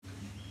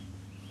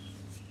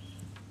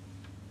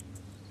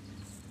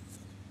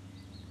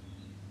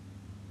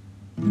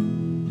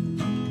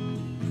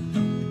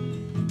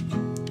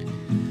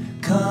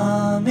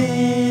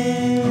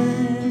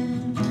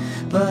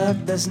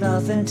there's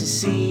nothing to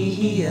see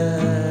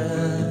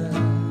here.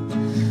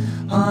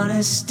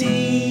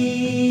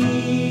 Honesty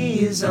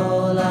is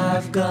all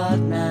I've got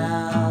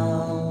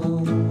now.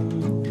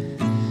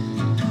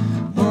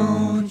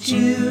 Won't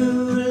you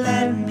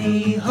let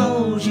me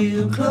hold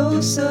you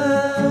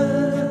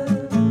closer?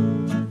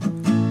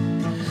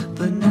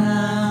 But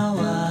now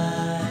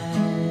I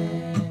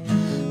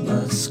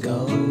must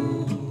go,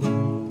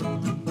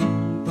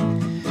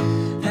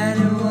 and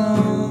it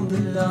won't be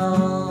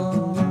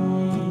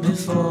long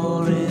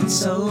before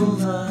it's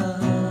over,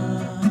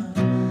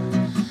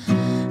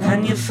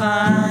 and you're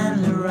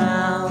finally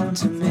round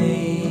to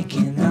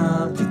making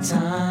up the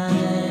time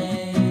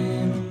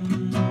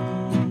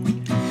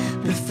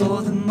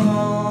before the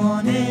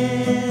morning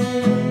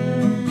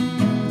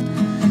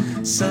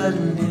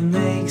suddenly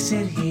makes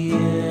it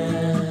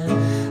here.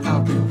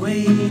 I'll be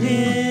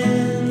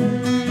waiting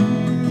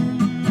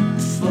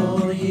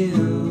for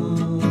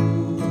you.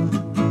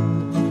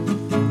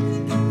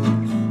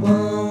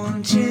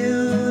 Won't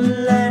you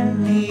let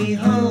me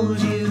hold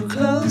you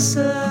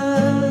closer?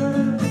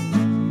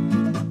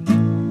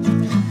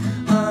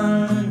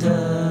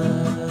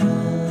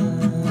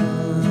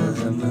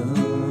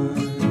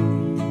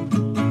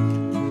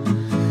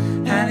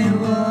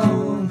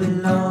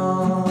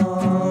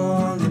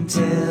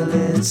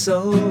 It's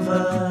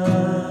over,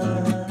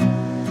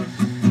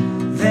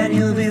 then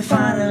you'll be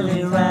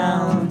finally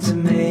round to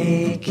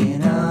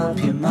making up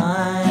your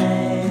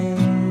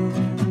mind.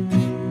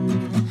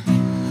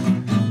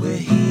 We're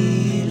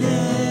healing,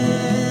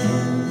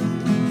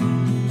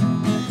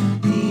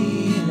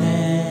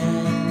 healing,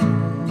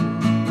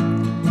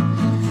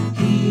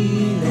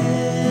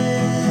 healing,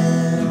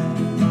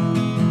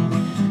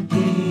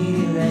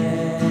 healing.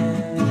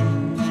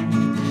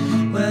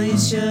 Well, you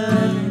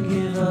shouldn't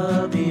give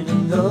up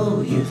even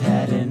though you've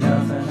had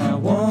enough, and I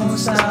won't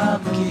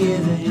stop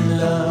giving you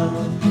love,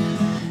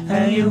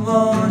 and you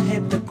won't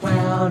hit the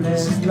ground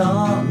as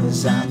long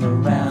as I'm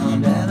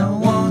around, and I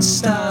won't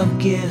stop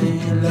giving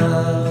you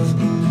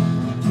love.